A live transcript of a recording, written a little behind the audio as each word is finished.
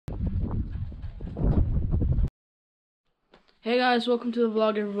Hey guys, welcome to the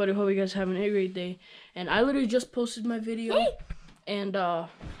vlog, everybody. Hope you guys are having a great day. And I literally just posted my video, and I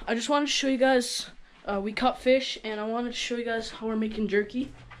just wanted to show you guys, we caught fish, and I wanted to show you guys how we're making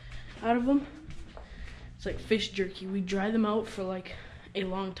jerky out of them. It's like fish jerky. We dry them out for like a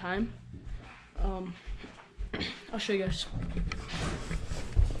long time. I'll show you guys.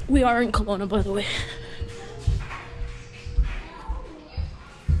 We are in Kelowna, by the way.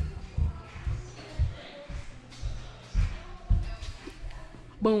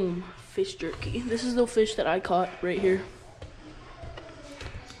 Boom, fish jerky. This is the fish that I caught right here.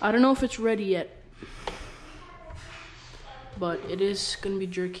 I don't know if it's ready yet, but it is gonna be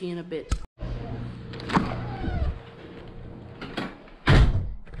jerky in a bit.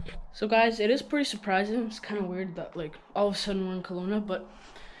 So guys, it is pretty surprising. It's kind of weird that like all of a sudden we're in Kelowna, but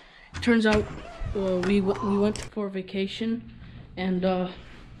it turns out we went for vacation, and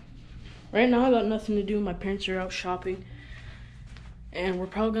right now I got nothing to do. My parents are out shopping. And we're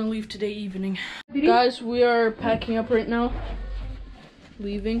probably gonna leave today evening. Guys, we are packing up right now.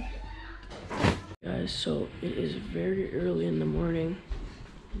 Leaving. Guys, so it is very early in the morning.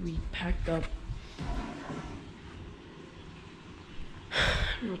 We packed up.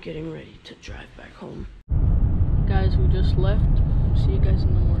 We're getting ready to drive back home. Guys, we just left. See you guys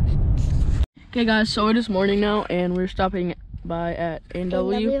in the morning. Okay guys, so it is morning now, and we're stopping by at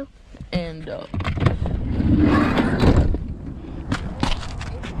A&W. And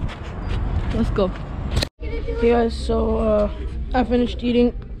let's go. Okay guys, so I finished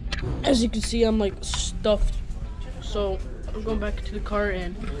eating. As you can see, I'm like stuffed. So I'm going back to the car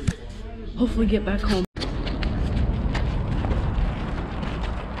and hopefully get back home.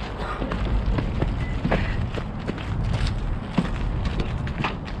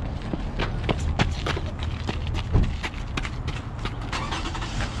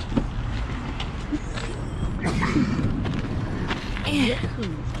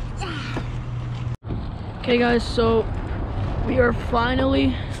 Okay guys, so we are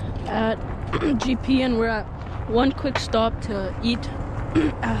finally at GP, and we're at one quick stop to eat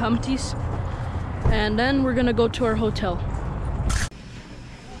at Humpty's, and then we're gonna go to our hotel.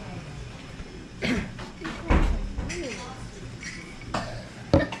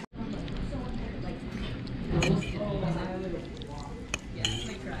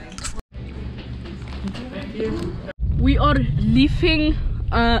 We are leaving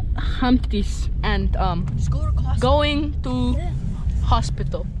Humpty's and going to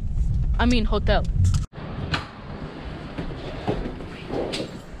hospital. I mean hotel.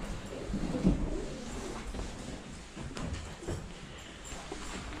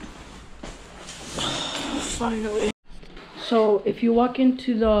 Finally. So if you walk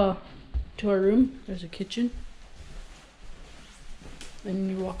into our room, there's a kitchen. Then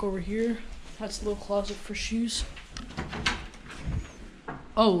you walk over here. That's a little closet for shoes.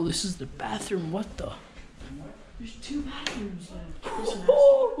 Oh, this is the bathroom. What the? There's two bathrooms there.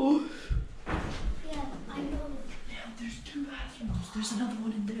 Yeah, I know. Yeah, there's two bathrooms. There's another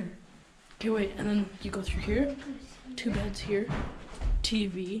one in there. Okay, wait, and then you go through here. Two beds here.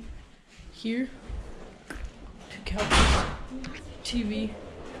 TV. Here. Two couches. TV.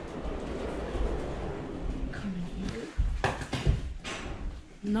 Come in here.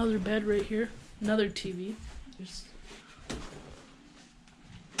 Another bed right here. Another TV. There's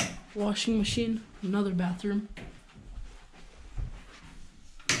washing machine. Another bathroom.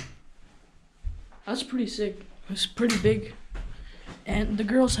 That's pretty sick. It's pretty big. And the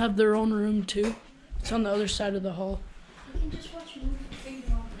girls have their own room too. It's on the other side of the hall. You can just watch a movie.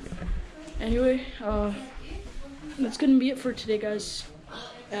 Anyway, that's gonna be it for today, guys.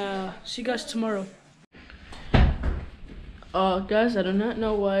 See you guys tomorrow. Guys, I do not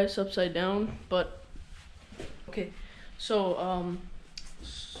know why it's upside down, but okay. So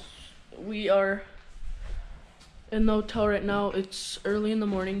we are in the hotel right now. It's early in the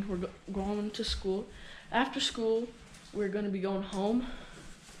morning. We're going to school. After school, we're gonna be going home,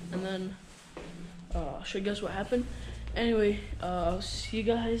 and then I'll show you guys what happened. Anyway, I'll see you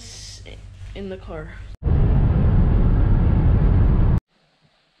guys in the car.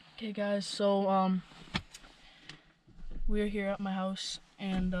 Okay guys, so we're here at my house,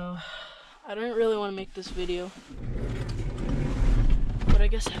 and I don't really want to make this video, but I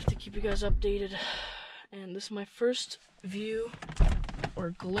guess I have to keep you guys updated. And this is my first view or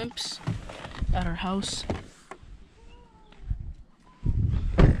glimpse at our house.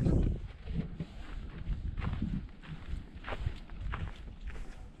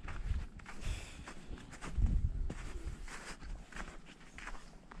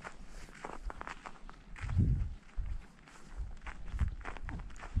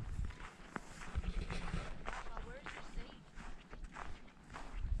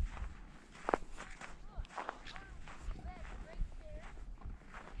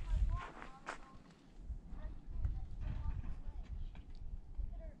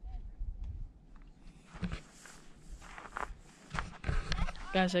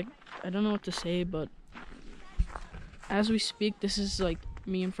 Guys, I don't know what to say, but as we speak, this is like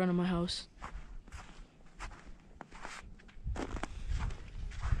me in front of my house.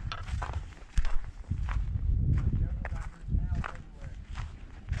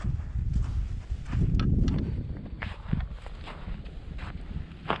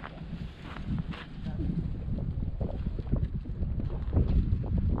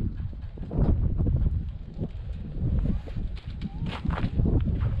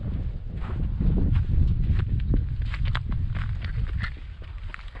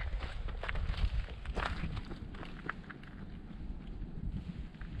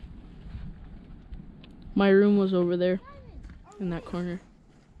 My room was over there in that corner.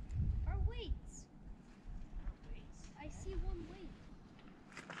 Our weights. I see one weight.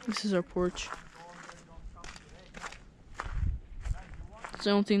 This is our porch. It's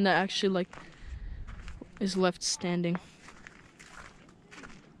the only thing that actually like is left standing.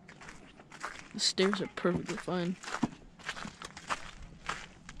 The stairs are perfectly fine.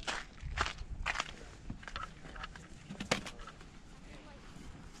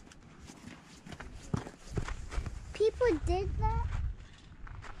 People did that?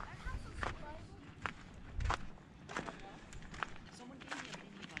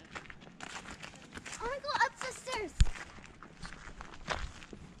 I want to go up the stairs.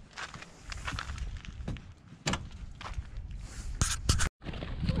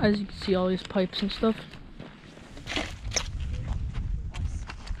 As you can see, all these pipes and stuff. It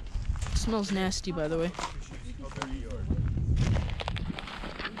smells nasty, by the way.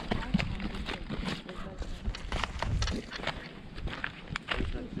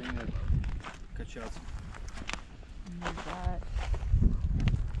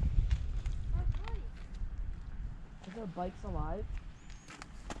 Is our bikes alive?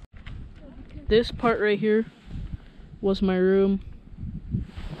 This part right here was my room.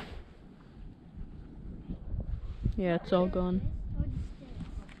 Yeah, it's all gone.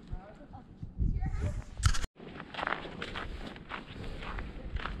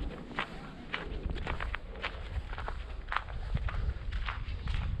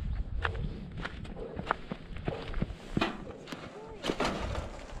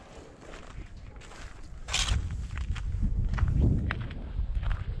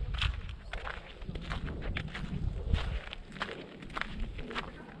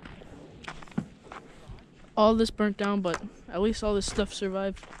 All this burnt down, but at least all this stuff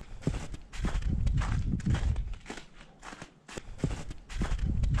survived.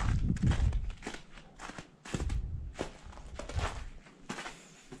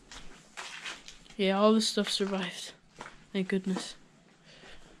 Yeah, all this stuff survived. Thank goodness.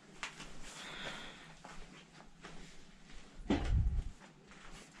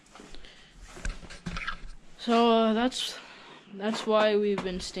 So that's why we've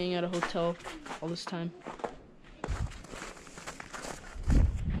been staying at a hotel all this time.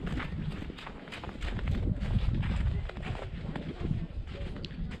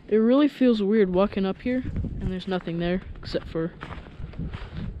 It really feels weird walking up here and there's nothing there except for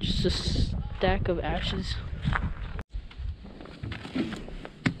just a stack of ashes.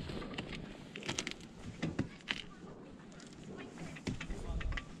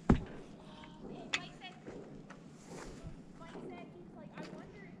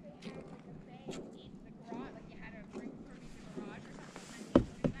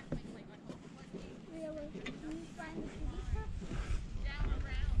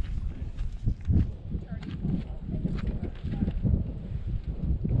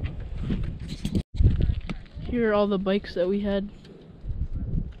 Here are all the bikes that we had.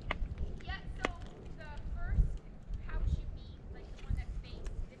 Yeah, so the first house you meet, like the one that's faced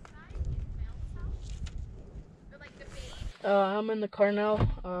this side, is Mel's house. Or like the beige. I'm in the car now.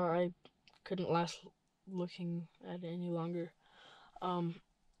 I couldn't last looking at it any longer. I'm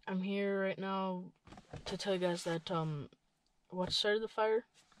here right now to tell you guys that what started the fire.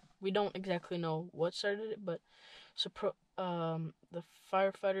 We don't exactly know what started it, but the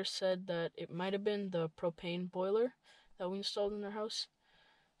firefighters said that it might have been the propane boiler that we installed in our house.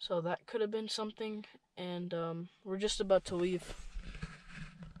 So that could have been something, and we're just about to leave.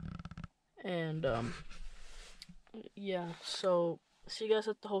 And yeah, so see you guys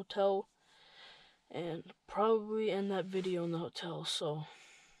at the hotel, and probably end that video in the hotel. So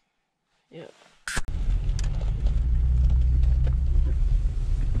yeah.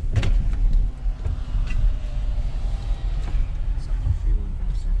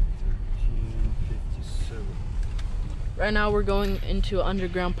 Right now we're going into an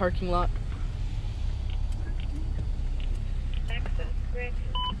underground parking lot. Access granted.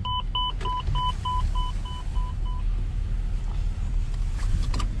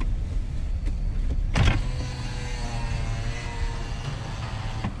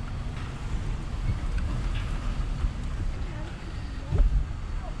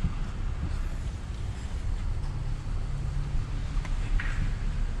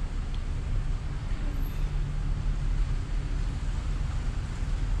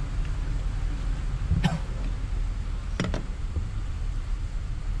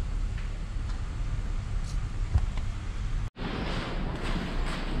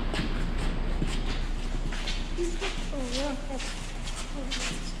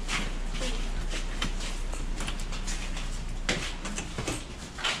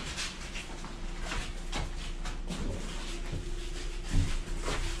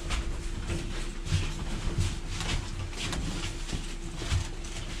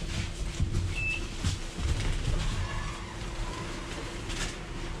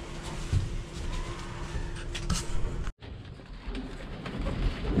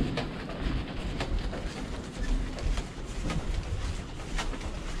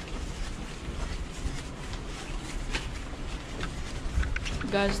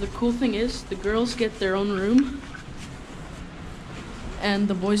 Guys, the cool thing is the girls get their own room and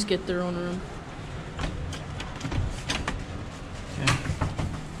the boys get their own room. Okay.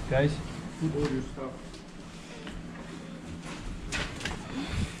 Guys, who orders stuff?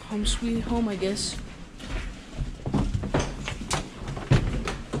 Home sweet home, I guess.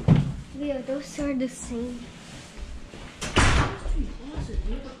 Leo, those are the same.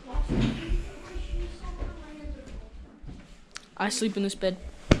 I sleep in this bed.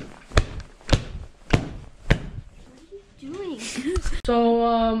 Doing. So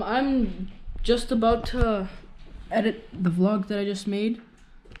I'm just about to edit the vlog that I just made.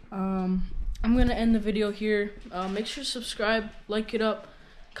 I'm gonna end the video here. Make sure to subscribe, like it up,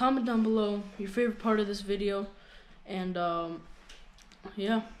 comment down below your favorite part of this video, and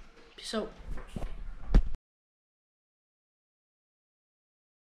yeah, peace out.